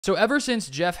So ever since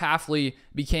Jeff Hafley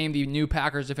became the new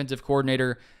Packers defensive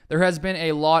coordinator, there has been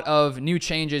a lot of new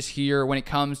changes here when it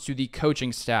comes to the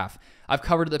coaching staff. I've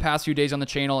covered it the past few days on the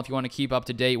channel if you want to keep up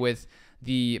to date with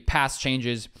the past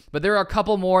changes. But there are a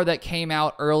couple more that came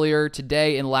out earlier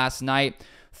today and last night.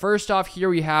 First off, here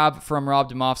we have from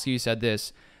Rob Demovsky, who said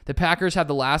this: the Packers have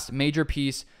the last major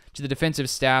piece to the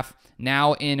defensive staff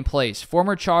now in place.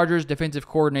 Former Chargers defensive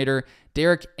coordinator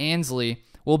Derek Ansley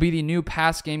will be the new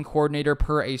pass game coordinator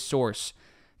per a source.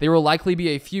 There will likely be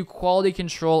a few quality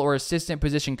control or assistant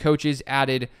position coaches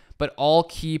added, but all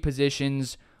key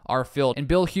positions are filled. And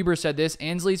Bill Huber said this: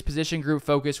 Ansley's position group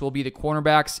focus will be the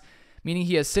cornerbacks, meaning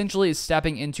he essentially is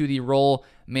stepping into the role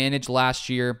managed last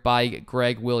year by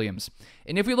Greg Williams.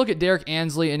 And if we look at Derek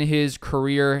Ansley in his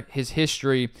career, his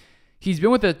history, he's been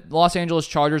with the Los Angeles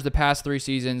Chargers the past 3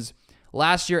 seasons.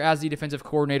 Last year as the defensive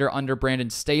coordinator under Brandon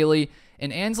Staley,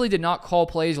 and Ansley did not call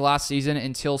plays last season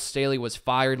until Staley was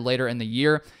fired later in the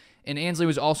year. And Ansley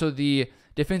was also the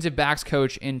defensive backs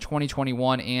coach in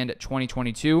 2021 and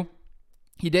 2022.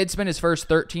 He did spend his first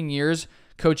 13 years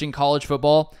coaching college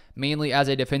football, mainly as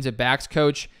a defensive backs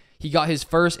coach. He got his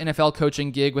first NFL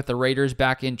coaching gig with the Raiders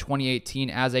back in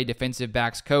 2018 as a defensive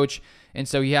backs coach, and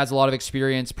so he has a lot of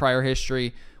experience, prior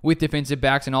history with defensive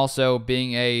backs, and also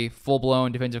being a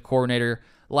full-blown defensive coordinator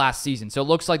last season. So it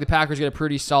looks like the Packers get a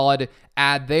pretty solid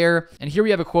add there. And here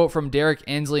we have a quote from Derek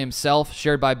Ansley himself,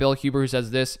 shared by Bill Huber, who says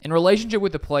this: in relationship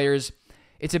with the players,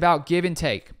 it's about give and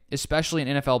take, especially in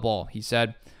NFL ball. He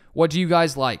said, what do you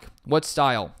guys like? What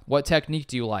style? What technique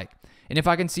do you like? And if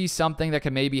I can see something that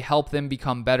can maybe help them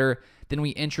become better, then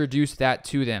we introduce that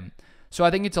to them. So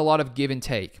I think it's a lot of give and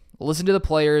take. Listen to the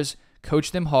players,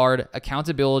 coach them hard,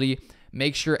 accountability,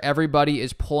 make sure everybody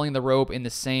is pulling the rope in the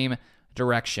same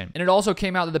direction. And it also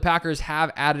came out that the Packers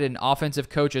have added an offensive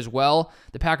coach as well.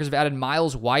 The Packers have added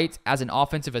Miles White as an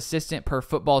offensive assistant per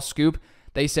Football Scoop.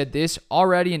 They said this: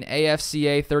 already an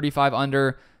AFCA 35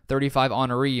 under, 35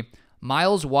 honoree,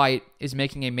 Miles White is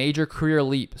making a major career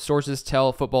leap, sources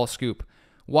tell Football Scoop.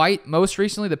 White, most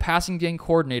recently the passing game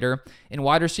coordinator and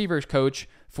wide receivers coach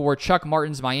for Chuck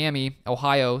Martin's Miami,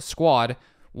 Ohio squad,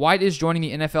 White is joining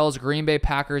the NFL's Green Bay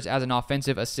Packers as an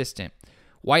offensive assistant.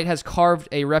 White has carved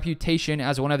a reputation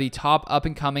as one of the top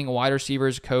up-and-coming wide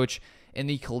receivers coach in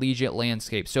the collegiate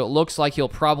landscape. So it looks like he'll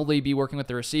probably be working with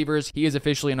the receivers. He is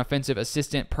officially an offensive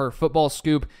assistant per Football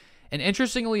Scoop. And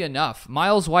interestingly enough,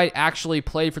 Miles White actually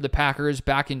played for the Packers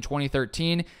back in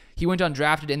 2013. He went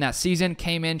undrafted in that season,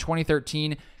 came in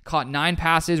 2013, caught 9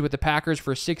 passes with the Packers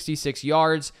for 66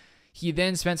 yards. He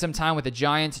then spent some time with the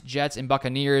Giants, Jets, and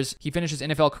Buccaneers. He finished his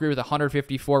NFL career with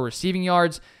 154 receiving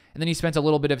yards, and then he spent a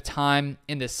little bit of time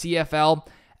in the CFL.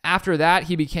 After that,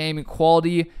 he became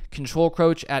quality control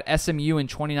coach at SMU in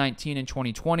 2019 and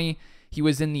 2020. He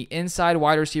was in the inside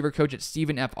wide receiver coach at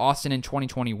Stephen F. Austin in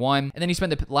 2021. And then he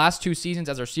spent the last 2 seasons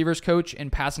as receivers coach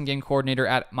and passing game coordinator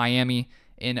at Miami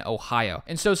in Ohio.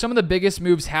 And so some of the biggest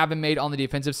moves have been made on the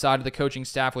defensive side of the coaching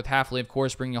staff, with Hafley, of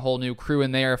course, bringing a whole new crew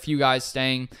in there, a few guys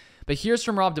staying. But here's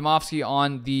from Rob Demovsky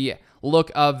on the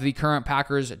look of the current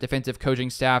Packers defensive coaching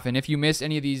staff. And if you miss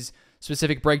any of these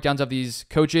specific breakdowns of these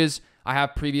coaches, I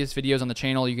have previous videos on the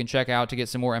channel you can check out to get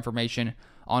some more information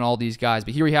on all these guys.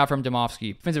 But here we have from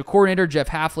Demovsky: defensive coordinator Jeff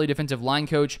Hafley, defensive line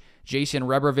coach Jason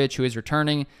Rebrovich, who is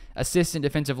returning, assistant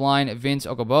defensive line Vince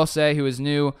Ogobose, who is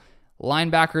new,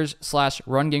 linebackers /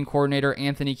 run game coordinator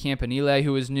Anthony Campanile,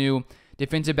 who is new,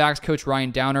 defensive backs coach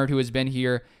Ryan Downard, who has been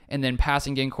here, and then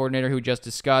passing game coordinator, who just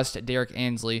discussed, Derek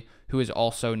Ansley, who is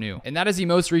also new. And that is the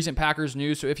most recent Packers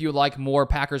news. So if you would like more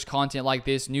Packers content like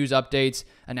this, news updates,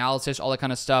 analysis, all that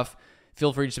kind of stuff,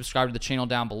 feel free to subscribe to the channel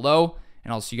down below,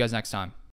 and I'll see you guys next time.